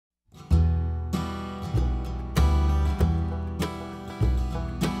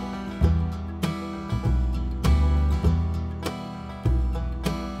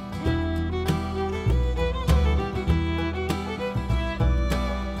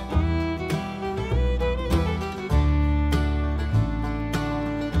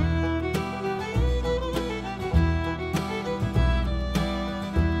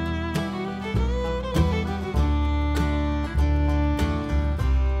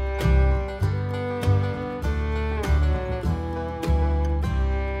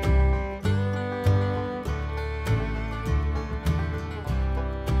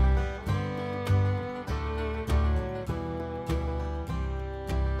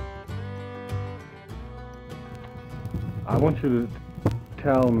I want you to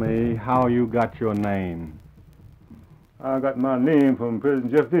tell me how you got your name. I got my name from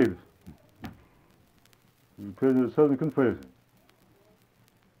President Jeff Davis. He was president of the Southern Confederacy.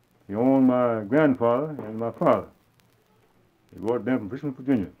 He owned my grandfather and my father. He brought them from Richmond,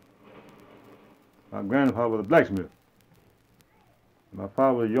 Virginia. My grandfather was a blacksmith. My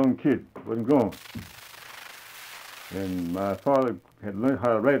father was a young kid, wasn't grown. And my father had learned how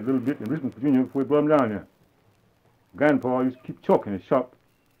to write a little bit in Richmond, Virginia before he brought him down there. Grandpa used to keep chalk in his shop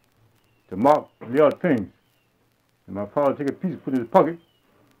to mark the other things. And my father would take a piece and put it in his pocket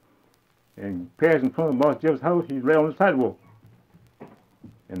and pass in front of Master Jeff's house. He'd write on the sidewalk.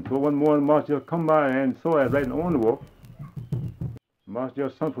 And so one morning, Master Jeff come by and saw that writing on the wall. Master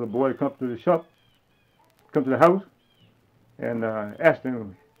Jeff sent for the boy to come to the shop, come to the house, and asked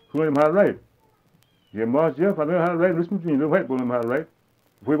him who learned him how to write. He said, Master Jeff, I learned how to write in Richmond, Virginia. The white boy learned how to write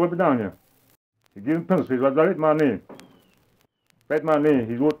before he brought me down here. He gave him pencil, he said, write my name. Write my name.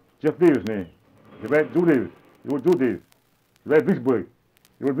 He wrote Jeff Davis' name. He wrote Joe Davis. He wrote Joe Davis. He wrote Vicksburg.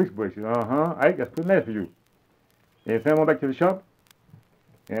 He wrote Vicksburg. He said, Ike, that's pretty nice for you. And he sent him back to the shop.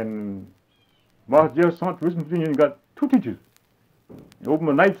 And Master Jeff sent to Richmond, Virginia, and got 2 teachers. He opened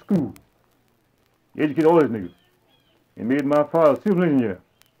a night school. He educated all these niggas. He made my father a civil engineer.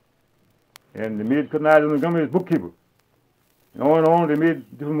 And they made Cotton Montgomery his bookkeeper. And on, they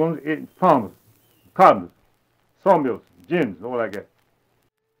made different ones, farmers, carpenters, sawmills, gins, and all like that.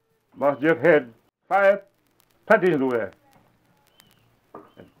 Master Jeff had 5 plantations over there.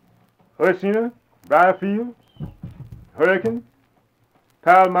 Hurricane, Briarfield, Hurricane,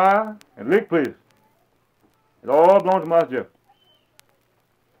 Palmyra, and Lake Place. It all belonged to Master Jeff.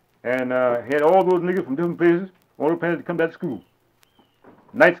 And had all those niggas from different places, all the plantations to come back to school,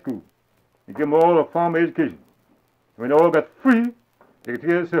 night school. He gave them all a farm education. When they all got free, they could take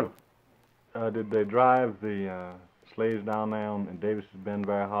care of themselves. Did they drive the slaves down there in Davis' Bend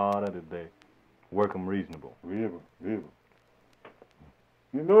very hard, or did they work them reasonable? Reasonable, reasonable.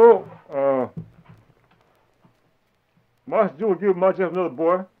 You know, Master Joe gave Master Jeff another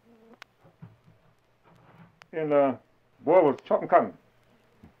boy, and boy was chopping cotton.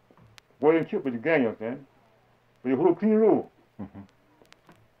 Boy didn't kill with the gang, you understand? But he hold a clean roll.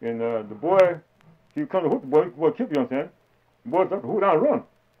 And the boy, he would come to hook the boy kill you, understand? The boy took the hook down and run.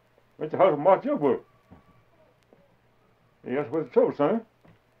 Went to the house of Master Jeff boy. He asked, what's the trouble, son?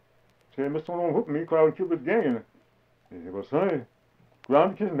 He said, Mr. Don't hook me because I would kill with the gang. He said, well, son, go down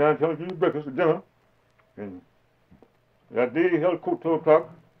to the kitchen now and tell him to give you breakfast or dinner. And that day he held court 12 o'clock.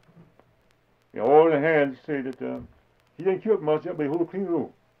 And all the hands say that he didn't kill Master Jeff, but he hold a clean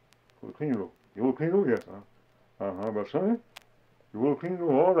roll. Hold a clean roll. You hold a clean roll, yes, huh? But son, you hold a clean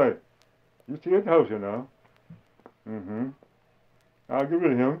roll, all right. You stay at the house here now. I'll get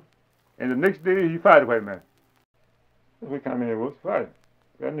rid of him. And the next day he fired the white man. That's what kind of man he was, fired.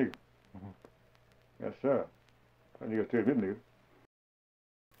 That nigga. Yes, sir. That nigga still hit nigga.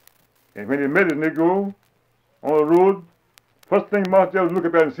 And when he met his nigga on the road, first thing Master Jeff was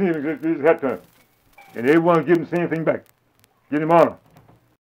looking at and see him is his hat turn. And everyone give him the same thing back. Give him honor.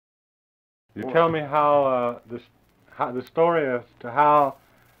 You tell me how the story as to how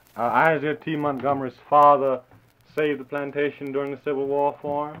Isaiah T. Montgomery's father saved the plantation during the Civil War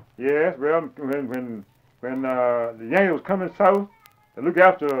for him? Yes, well, when the Yankees was coming south to look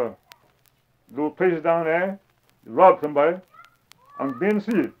after those places down there, to rob somebody, Uncle Ben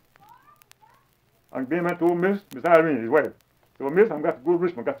see it. Uncle Ben went to old Miss Irene, his wife. So, Miss, I'm got to go to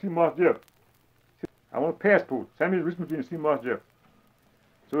Richmond, got to see Master Jeff. I want a passport. Send me to Richmond to see Master Jeff.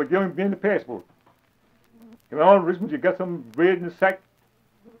 So they gave him Ben the passport. He went on to Richmond, you got some bread in the sack.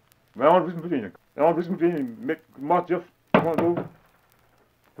 Went on to Richmond, Virginia. Went on to Richmond, Virginia, met Master Jeff. One of those.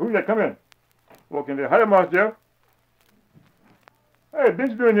 Who's that? Come in. Walk in there. Hi, Master Jeff. Hey,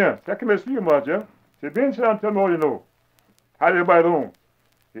 Ben, you doing here? I come here to see you, Master Jeff. Say, Ben, sit down and tell me all you know. How's everybody at home?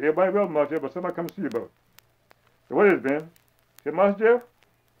 Say, everybody well, Master Jeff, but somebody come to see you about. So what is it, Ben? Say, Master Jeff,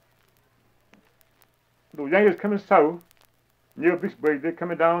 those Yankees coming south, near Vicksburg, they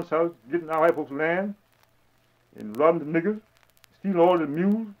coming down south, getting our white folks' land, and robbing the niggas, stealing all the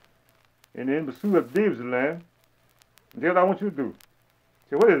mules, and in pursuit of Davis' land. And that's what I want you to do.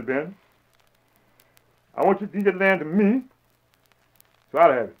 Say, what is it, Ben? I want you to deed that land to me, so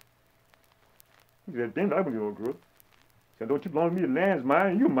I'll have it. He said, Ben, that's going to do no good. He said, don't you belong to me, the land's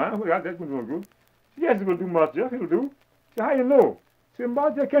mine, you mine, that's going to do no good. He said, yes, it's going to do, Master Jeff, it'll do. He said, how you know? He said,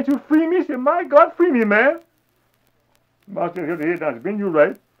 Master Jeff, can't you free me? He said, my God, free me, man. Master Jeff held his head down, he said, Ben, you're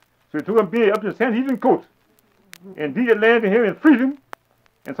right. So he took him Ben up to the San Hedron coast, and deeded land to him and freed him,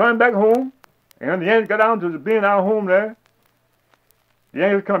 and sent him back home. And when the Yankees got down to the Ben, our home there, the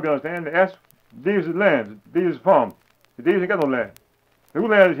Yankees come, you understand, they asked Davis' land, Davis' farm. The Davis ain't got no land. Whose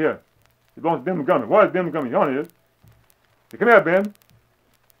land is here? It belongs to Ben Montgomery. Where is Ben Montgomery? Yonder is. Hey, come here, Ben.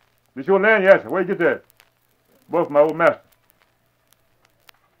 This your land? Yes. Where you get that? Boy, from my old master.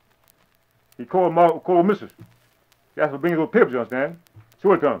 He called missus. He asked for bringing those papers, you understand?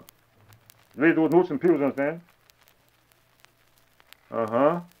 Show it to him. Read those notes and papers, you understand?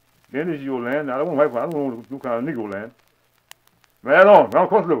 Then this is your land. Now, I don't want no kind of Negro land. Right on, round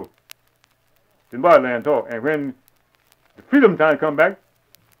across the river. Then my land talk. And when the freedom time come back,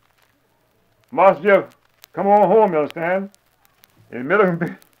 Master Jeff come on home, you understand? And he met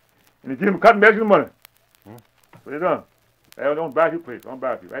him and he give him cotton bags of money. So they done. I don't buy your place. Don't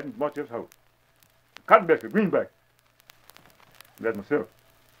buy you. Right in Master Jeff's house. Cotton basket, greenback. That's myself.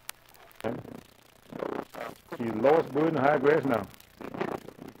 She's the lowest bird in the high grass now.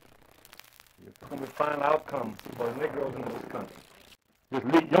 It's going to be a fine outcome for the Negroes in this country. This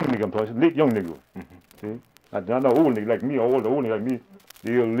late young nigga, I'm talking. Late young nigga. See? Not no old nigga like me, or old nigga like me.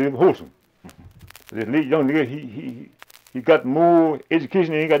 They'll live wholesome. This late young nigga, he got more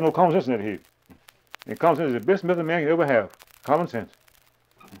education and he got no common sense in that head. And common sense is the best method a man can ever have. Common sense.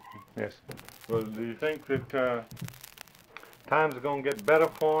 Yes. Well, do you think that times are going to get better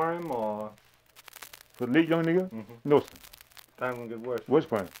for him, or? For the late young nigga? No, sir. Times going to get worse? Worse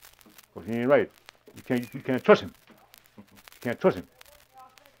for him. Because he ain't right. You can't trust him. You can't trust him.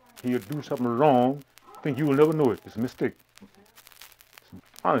 He'll do something wrong, think you will never know it. It's a mistake.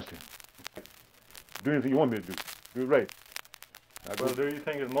 Honestly. Do anything you want me to do. Do it right. Well, do you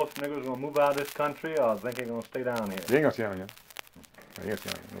think that most niggas are going to move out of this country, or think they're going to stay down here? They ain't going to stay down here. They ain't going to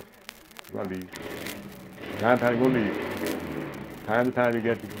stay down here. No. They're going to leave. Time to time they're going to leave. Time to time they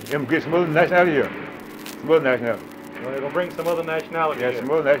get some other nationality here. Some other nationality. Well, they're going to bring some other nationality here. Yes, some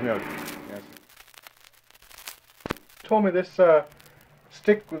other nationality. Yes. You told me this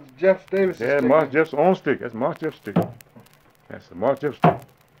stick was Jeff Davis' stick. Yeah, Mark Jeff's own stick. That's Mark Jeff's stick. That's a Mark Jeff's stick.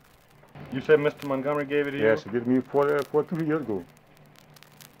 You said Mr. Montgomery gave it to you? Yes, he gave it to me 2 years ago.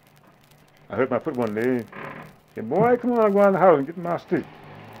 I hurt my foot one day. He said, boy, come on, go in the house and get my stick.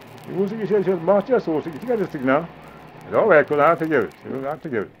 He said, Mark Jeff's old stick. You got this stick now. I said, all right, cool, I'll take care of it. I'll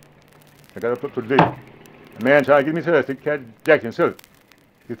take care of it. I got it up today. A man tried to get me to sell that stick, Cat Jackson, sell it.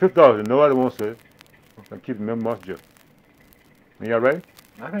 He's $50. Nobody won't sell it. I keep it, remember Mark Jeff. Ain't that right?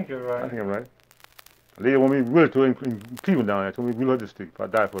 I think you're right. I think I'm right. A lady wanted me to will it to her in Cleveland down there. Told me to will her this stick if I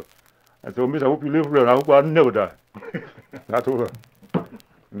die for it. I told Miss, I hope you live real. I hope I never die. I told her.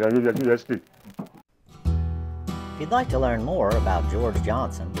 And I knew that stick. If you'd like to learn more about George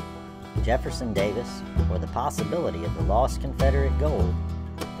Johnson, Jefferson Davis, or the possibility of the Lost Confederate Gold,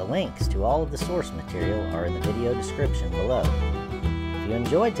 the links to all of the source material are in the video description below. If you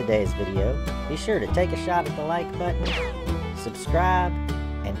enjoyed today's video, be sure to take a shot at the like button, subscribe,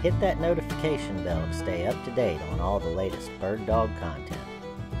 and hit that notification bell to stay up to date on all the latest BirdDogg content.